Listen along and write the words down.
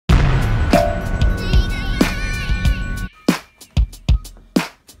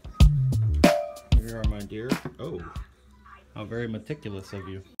How very meticulous of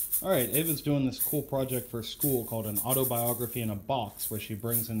you. Alright, Ava's doing this cool project for school called an autobiography in a box, where she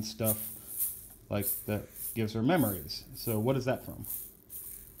brings in stuff like that gives her memories. So what is that from?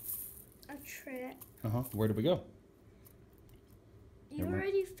 A trip. Where did we go? You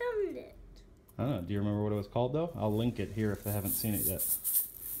already filmed it. I don't know. Do you remember what it was called, though? I'll link it here if they haven't seen it yet.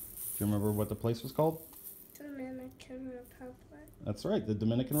 Do you remember what the place was called? Dominican Republic. That's right, the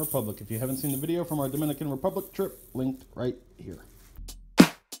Dominican Republic. If you haven't seen the video from our Dominican Republic trip, linked right here.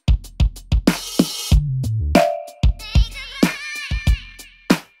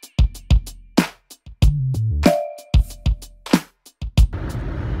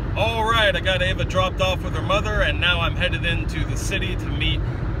 Alright, I got Ava dropped off with her mother, and now I'm headed into the city to meet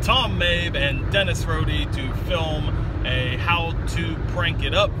Tom Mabe and Dennis Rohde to film a how to prank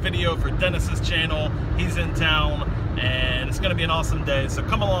it up video for Dennis's channel. He's in town and it's gonna be an awesome day, so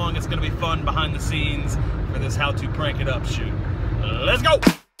come along. It's gonna be fun behind the scenes for this how to prank it up shoot. Let's go!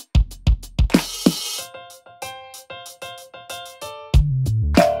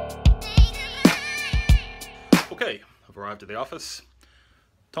 Okay, I've arrived at the office.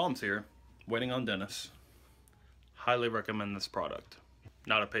 Tom's here, waiting on Dennis. Highly recommend this product.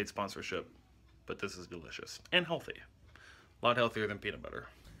 Not a paid sponsorship, but this is delicious and healthy. A lot healthier than peanut butter.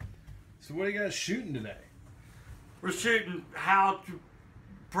 So what are you guys shooting today? We're shooting how to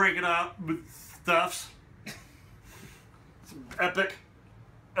break it up with stuffs. Some epic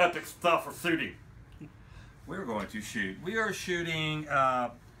stuff for shooting. We're going to shoot. We are shooting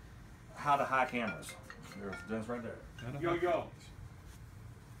how to hide cameras. There's Dennis right there. Yo, yo.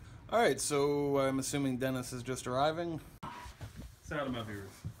 Alright, so I'm assuming Dennis is just arriving. Say hi to my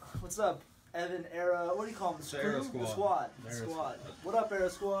viewers. What's up, EvanEra? What do you call them? The Era Squad. Squad. The Squad. What up, Era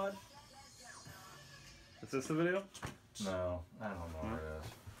Squad? Is this the video? No, I don't know where it is.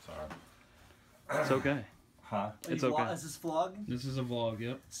 Sorry. It's okay. Huh? It's okay. Is this vlog? This is a vlog,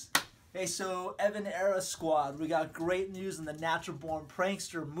 yep. Hey, so EvanEra Squad, we got great news on the Natural Born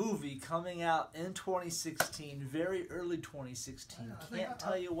Prankster movie coming out in 2016, very early 2016. Can't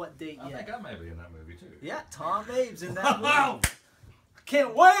tell you what date yet. I think I may be in that movie too. Yeah, Tom Mabe's in that movie.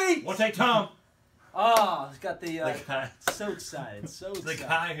 Can't wait! We'll take Tom. Oh, he's got the guy. so excited, so The excited.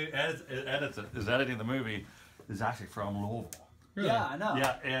 guy who is editing the movie is actually from Louisville. Really? Yeah, I know.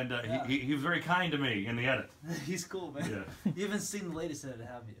 Yeah, and Yeah. He was very kind to me in the edit. He's cool, man. Yeah. You haven't seen the latest edit,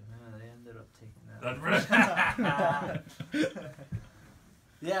 have you? They ended up taking that.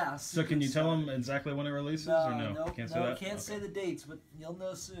 Yeah. So can you tell them exactly when it releases, or no? Nope, Can't say no, that? can't Okay. say the dates, but you'll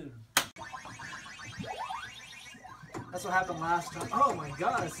know soon. That's what happened last time. Oh my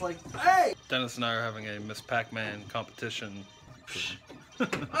god, it's like, hey! Dennis and I are having a Miss Pac-Man competition.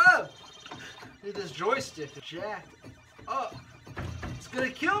 Oh! Dude, this joystick is jacked. Oh! It's gonna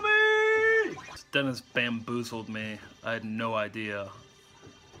kill me! Dennis bamboozled me. I had no idea.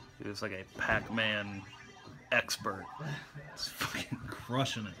 He was like a Pac-Man expert. He's fucking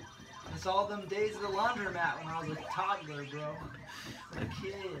crushing it. It's all them days at the laundromat when I was a toddler, bro. A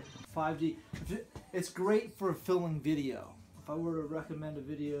kid. 5D. It's great for filming video. If I were to recommend a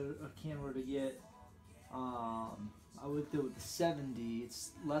camera to get, I would do it with the 7D.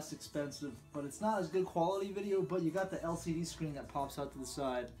 It's less expensive, but it's not as good quality video, but you got the LCD screen that pops out to the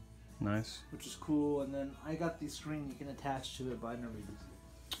side. Nice. Which is cool, and then I got the screen you can attach to it, but I never used it.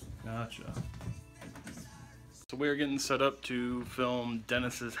 Gotcha. So we're getting set up to film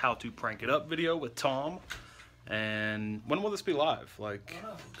Dennis's How to Prank It Up video with Tom. And when will this be live? Like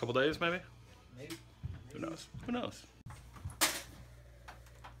a couple days, maybe? Maybe. Who knows? Who knows?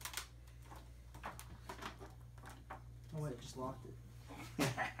 Oh wait, I just locked it.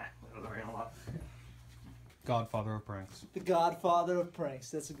 Godfather of pranks. The Godfather of pranks.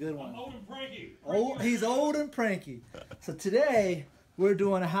 That's a good one. Old and pranky. He's old and pranky. So today we're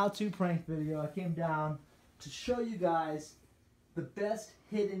doing a how-to prank video. I came down to show you guys the best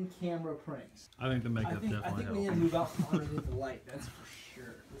hidden camera pranks. I think the makeup I think definitely we need to helps. move out from underneath the light. That's for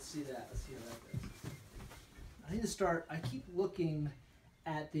sure. Let's see that. Let's see how that goes. I need to start. I keep looking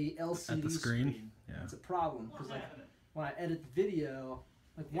at the LCD At the screen? Yeah. It's a problem because like when I edit the video,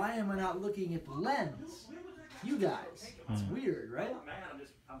 like why am I not looking at the lens? You guys, it's weird, right?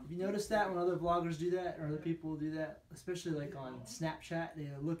 Have you noticed that when other vloggers do that or other people do that, especially like on Snapchat, they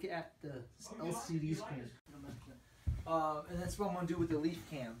look at the LCD screen. And that's what I'm gonna do with the leaf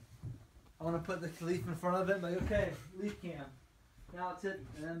cam. I want to put the leaf in front of it, and like, okay, leaf cam. Now it's it,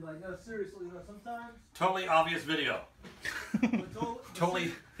 and then like, no, seriously, you know, sometimes. Totally obvious video.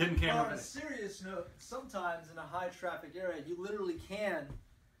 Totally hidden On camera. a serious note, sometimes in a high traffic area, you literally can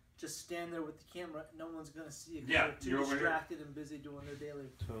just stand there with the camera. No one's gonna see it. Yeah, they're too you're over here. distracted and busy doing their daily,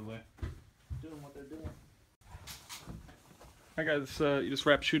 Totally. doing what they're doing. Hi guys, you just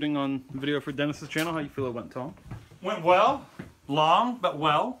wrapped shooting on the video for Dennis's channel. How you feel it went, Tom? Went well. Long, but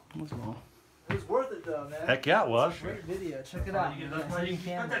well. It was well. It was worth it though, man. Heck yeah, it was. Great video. Check it out. You put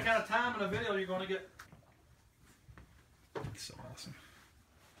that kind of time in a video, you're going to get... So awesome.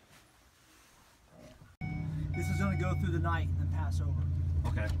 This is going to go through the night and then pass over.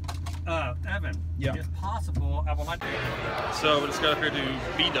 Okay. Evan, Yeah. if possible, I would like to... So we just got up here to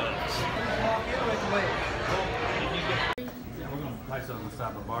B-dubs. Walk in with the way. Yeah, we're going to place it on the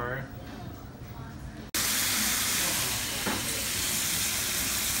side of the bar.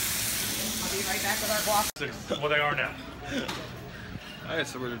 I'll be right back with our block. Well, they are now. Alright,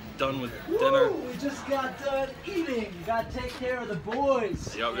 so we're done with dinner. Woo, we just got done eating. Got to take care of the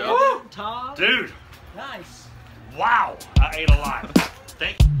boys. Yup, yup. Woo! Tom. Dude, Nice. wow. I ate a lot.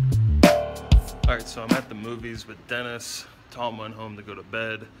 Thank you. Alright, so I'm at the movies with Dennis. Tom went home to go to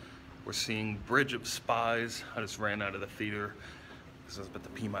bed. We're seeing Bridge of Spies. I just ran out of the theater because I was about to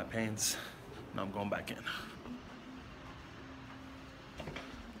pee my pants. Now I'm going back in.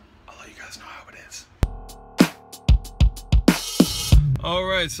 I'll let you guys know how it is.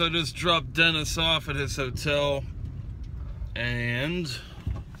 Alright, so I just dropped Dennis off at his hotel. And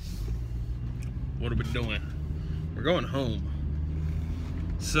what are we doing? We're going home.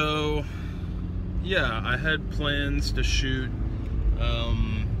 So, yeah, I had plans to shoot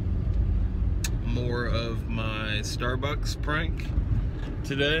more of my Starbucks prank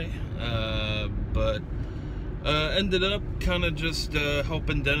today, but ended up kind of just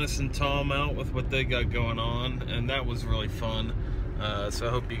helping Dennis and Tom out with what they got going on, and that was really fun. So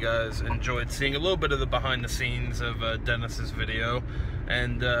I hope you guys enjoyed seeing a little bit of the behind the scenes of Dennis's video.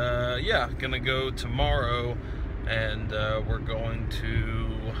 And yeah, gonna go tomorrow, and we're going to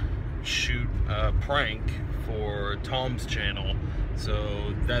shoot a prank for Tom's channel.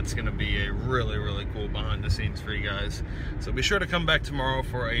 So that's gonna be a really, really cool behind the scenes for you guys. So be sure to come back tomorrow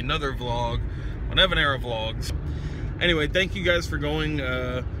for another vlog on EvanEra Vlogs. Anyway, thank you guys for going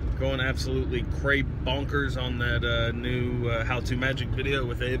absolutely cray bonkers on that new how-to magic video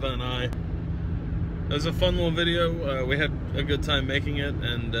with Ava and I. It was a fun little video. We had a good time making it,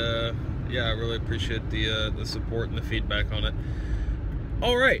 and yeah, I really appreciate the support and the feedback on it.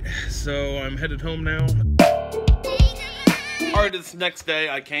 All right, so I'm headed home now. All right, it's the next day.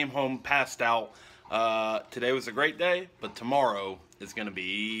 I came home passed out. Today was a great day, but tomorrow is gonna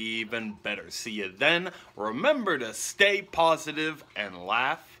be even better. See you then. Remember to stay positive and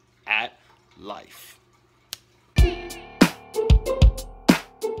laugh at life.